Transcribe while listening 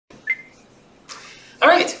All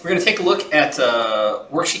right, we're going to take a look at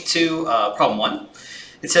worksheet 2, problem 1.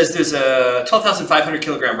 It says there's a 12,500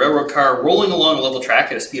 kilogram railroad car rolling along a level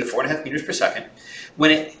track at a speed of 4.5 meters per second when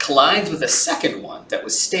it collides with a second one that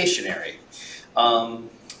was stationary.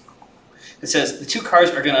 It says the two cars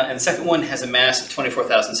are going to, and the second one has a mass of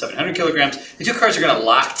 24,700 kilograms. The two cars are going to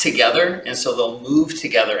lock together, and so they'll move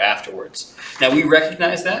together afterwards. Now, we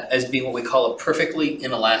recognize that as being what we call a perfectly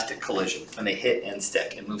inelastic collision, when they hit and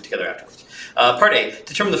stick and move together afterwards. Part A,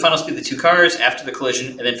 determine the final speed of the two cars after the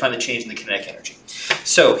collision, and then find the change in the kinetic energy.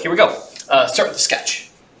 So here we go. Start with the sketch.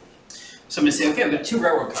 So I'm going to say, okay, I've got two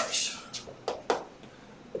railroad cars.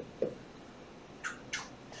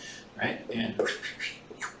 Right? And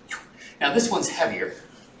now this one's heavier.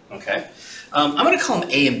 Okay. I'm going to call them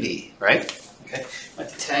A and B, right? Okay. I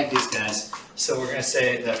have to tag these guys. So we're going to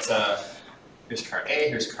say that here's car A,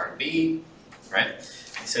 here's car B, right? It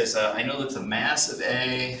says, I know that the mass of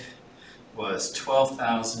A was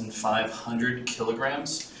 12,500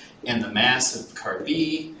 kilograms, and the mass of car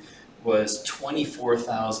B was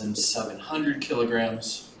 24,700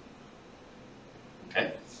 kilograms.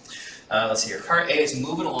 Okay. Let's see here. Car A is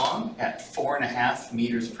moving along at 4.5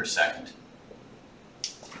 meters per second.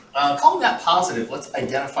 Calling that positive, let's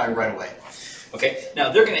identify right away. Okay.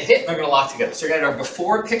 Now they're going to hit and they're going to lock together. So we're going to have our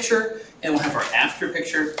before picture and we'll have our after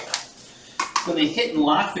picture. When they hit and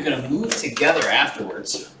lock, they're going to move together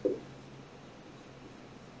afterwards.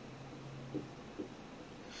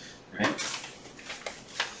 Right?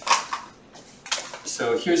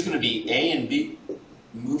 So here's going to be A and B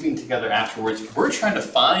moving together afterwards. We're trying to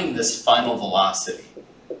find this final velocity.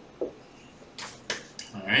 All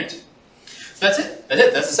right. So that's it. That's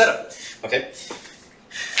it. That's the setup. Okay.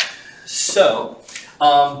 So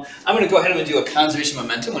I'm going to go ahead and do a conservation of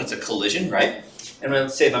momentum when it's a collision, right? And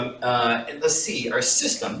let's say, let's see, our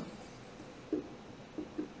system.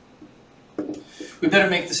 We better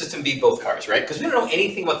make the system be both cars, right? Because we don't know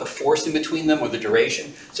anything about the force in between them or the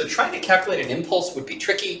duration. So trying to calculate an impulse would be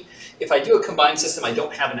tricky. If I do a combined system, I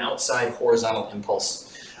don't have an outside horizontal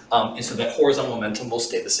impulse. And so that horizontal momentum will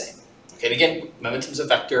stay the same. Okay, and again, momentum is a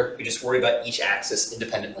vector. We just worry about each axis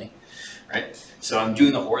independently, right? So I'm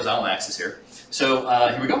doing the horizontal axis here. So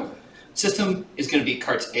here we go. System is going to be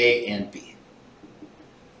carts A and B.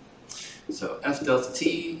 So F delta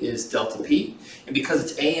T is delta P. And because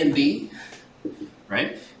it's A and B,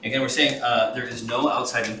 right? Again, we're saying there is no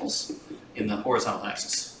outside impulse in the horizontal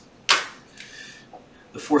axis.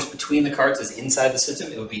 The force between the carts is inside the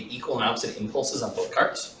system. It would be equal and opposite impulses on both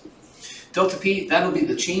carts. Delta P, that'll be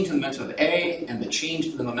the change in the momentum of A and the change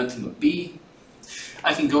in the momentum of B.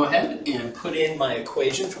 I can go ahead and put in my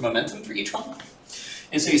equation for momentum for each one.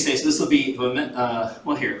 And so you say, so this will be,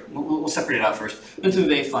 well here, we'll separate it out first. Momentum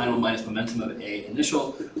of A final minus momentum of A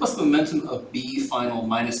initial, plus the momentum of B final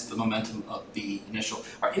minus the momentum of B initial.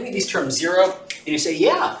 Are any of these terms zero? And you say,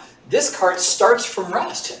 yeah, this cart starts from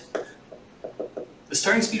rest. The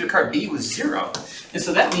starting speed of cart B was 0. And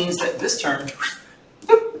so that means that this term is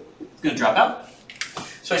going to drop out.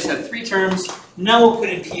 So I just have 3 terms. Now we'll put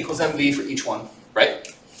in P equals MV for each one, right?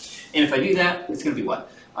 And if I do that, it's going to be what?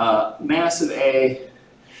 Mass of A.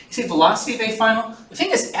 You see velocity of A final? The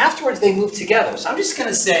thing is, afterwards they move together. So I'm just going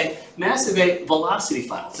to say mass of A, velocity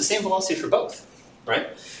final. It's the same velocity for both,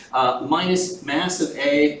 right? Minus mass of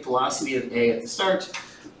A, velocity of A at the start,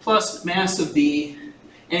 plus mass of B.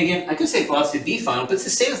 And again, I could say velocity of B final, but it's the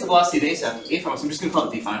same as the velocity of A final, so I'm just going to call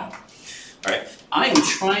it B final. All right? I am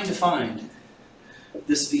trying to find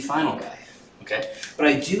this V final guy, okay? But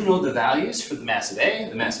I do know the values for the mass of A,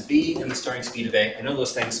 the mass of B, and the starting speed of A. I know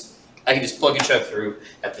those things. I can just plug and chug through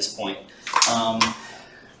at this point.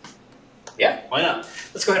 Yeah, why not?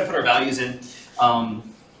 Let's go ahead and put our values in.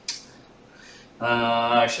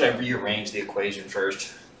 Should I rearrange the equation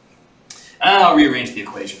first? I'll rearrange the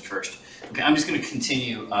equation first. Okay, I'm just going to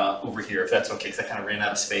continue over here, if that's okay, because I kind of ran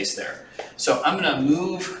out of space there. So I'm going to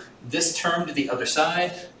move this term to the other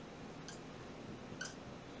side.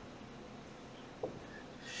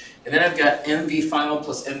 And then I've got MV final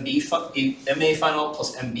plus MA final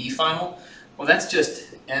plus MB final. Well, that's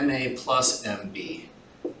just MA plus MB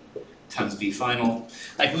times B final.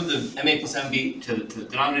 I can move the MA plus MB to the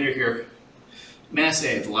denominator here. Mass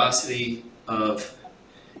A, velocity of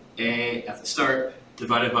A at the start,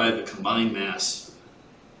 divided by the combined mass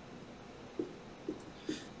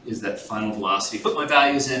is that final velocity. Put my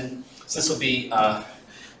values in. So this will be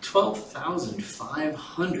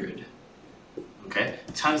 12,500. Okay,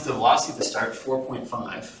 times the velocity at the start,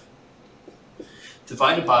 4.5,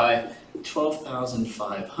 divided by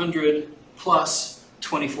 12,500 plus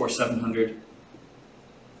 24,700.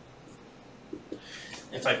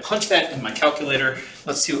 If I punch that in my calculator,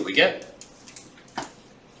 let's see what we get.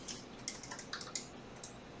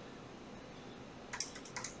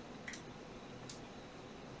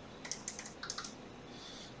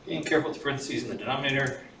 careful with the parentheses in the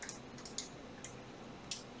denominator.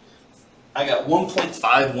 I got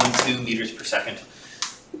 1.512 meters per second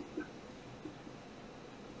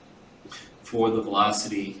for the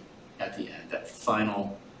velocity at the end, that V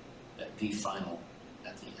final at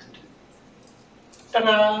the end.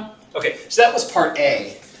 Ta-da! Okay, so that was part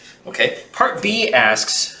A. Okay, part B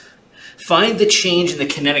asks, find the change in the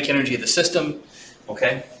kinetic energy of the system.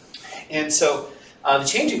 Okay, and so the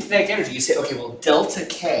change in kinetic energy, you say, okay, well, delta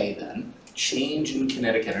K then, change in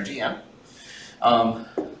kinetic energy, yeah.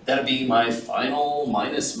 That'd be my final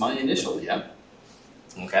minus my initial, yeah.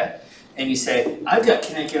 Okay, and you say, I've got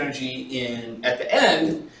kinetic energy at the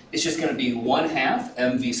end, it's just gonna be 1/2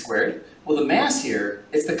 mv squared. Well, the mass here,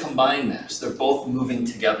 it's the combined mass. They're both moving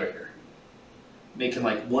together here, making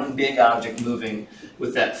like one big object moving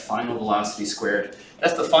with that final velocity squared.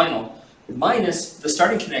 That's the final, minus the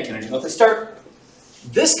starting kinetic energy. Now at the start,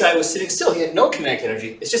 this guy was sitting still. He had no kinetic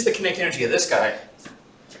energy. It's just the kinetic energy of this guy.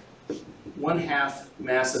 1/2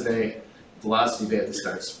 mass of A, velocity of A at the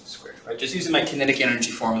start squared. Right? Just using my kinetic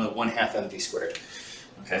energy formula, 1/2 mv squared.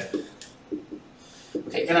 Okay.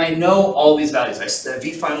 Okay, and I know all these values. The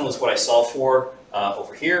V final is what I solved for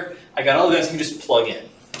over here. I got all the values I can just plug in.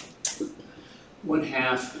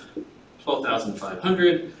 1/2,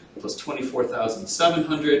 12,500 plus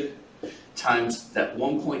 24,700 times that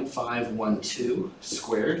 1.512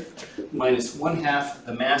 squared minus 1/2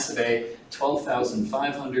 the mass of A,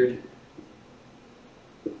 12,500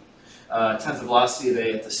 times the velocity of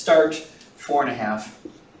A at the start, 4.5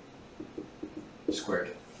 squared.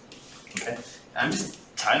 Okay, I'm just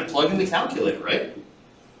trying to plug in the calculator, right?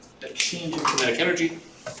 That change in kinetic energy.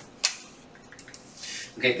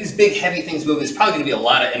 Okay, these big heavy things moving, there's probably going to be a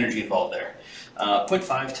lot of energy involved there.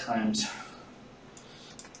 0.5 times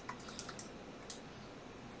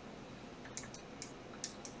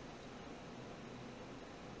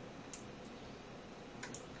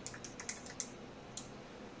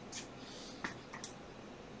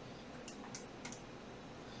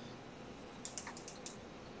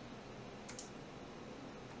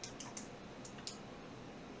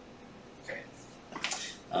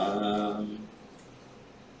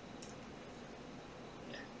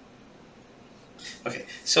okay,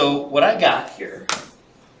 so what I got here,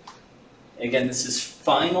 again, this is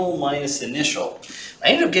final minus initial. I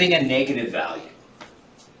ended up getting a negative value.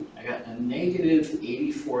 I got a negative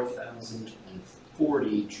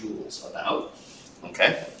 84,040 joules about,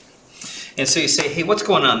 okay? And so you say, hey, what's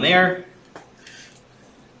going on there?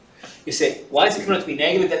 You say, why is it coming out to be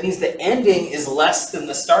negative? That means the ending is less than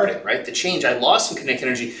the starting, right? The change, I lost some kinetic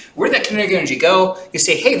energy. Where'd that kinetic energy go? You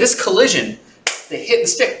say, hey, this collision, they hit and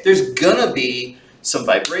stick. There's gonna be some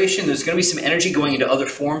vibration. There's gonna be some energy going into other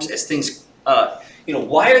forms as things,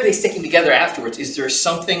 why are they sticking together afterwards? Is there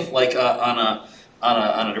something like on a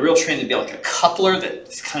real train, there'd be like a coupler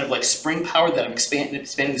that's kind of like spring powered that I'm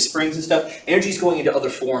expanding the springs and stuff. Energy's going into other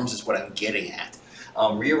forms is what I'm getting at.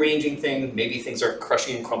 Rearranging things, maybe things are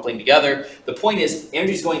crushing and crumpling together. The point is,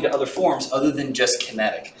 energy is going into other forms other than just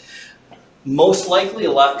kinetic. Most likely,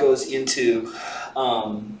 a lot goes into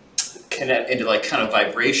like kind of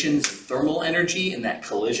vibrations, thermal energy in that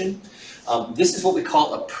collision. This is what we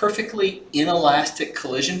call a perfectly inelastic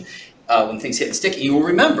collision. When things hit and stick, you will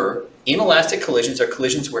remember, inelastic collisions are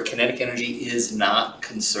collisions where kinetic energy is not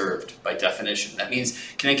conserved by definition. That means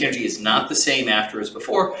kinetic energy is not the same after as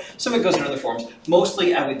before. Some of it goes in other forms.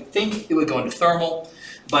 Mostly, I would think it would go into thermal,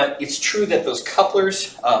 but it's true that those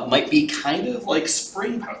couplers might be kind of like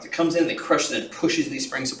spring power. It comes in, they crushes and it pushes these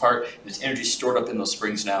springs apart. There's energy stored up in those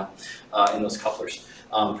springs now, in those couplers,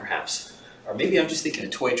 perhaps. Or maybe I'm just thinking of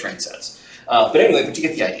toy train sets. But anyway, but you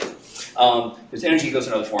get the idea. There's energy that goes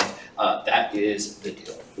in other forms. That is the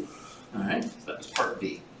deal. All right, so that was part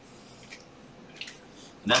B.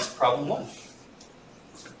 And that's problem 1.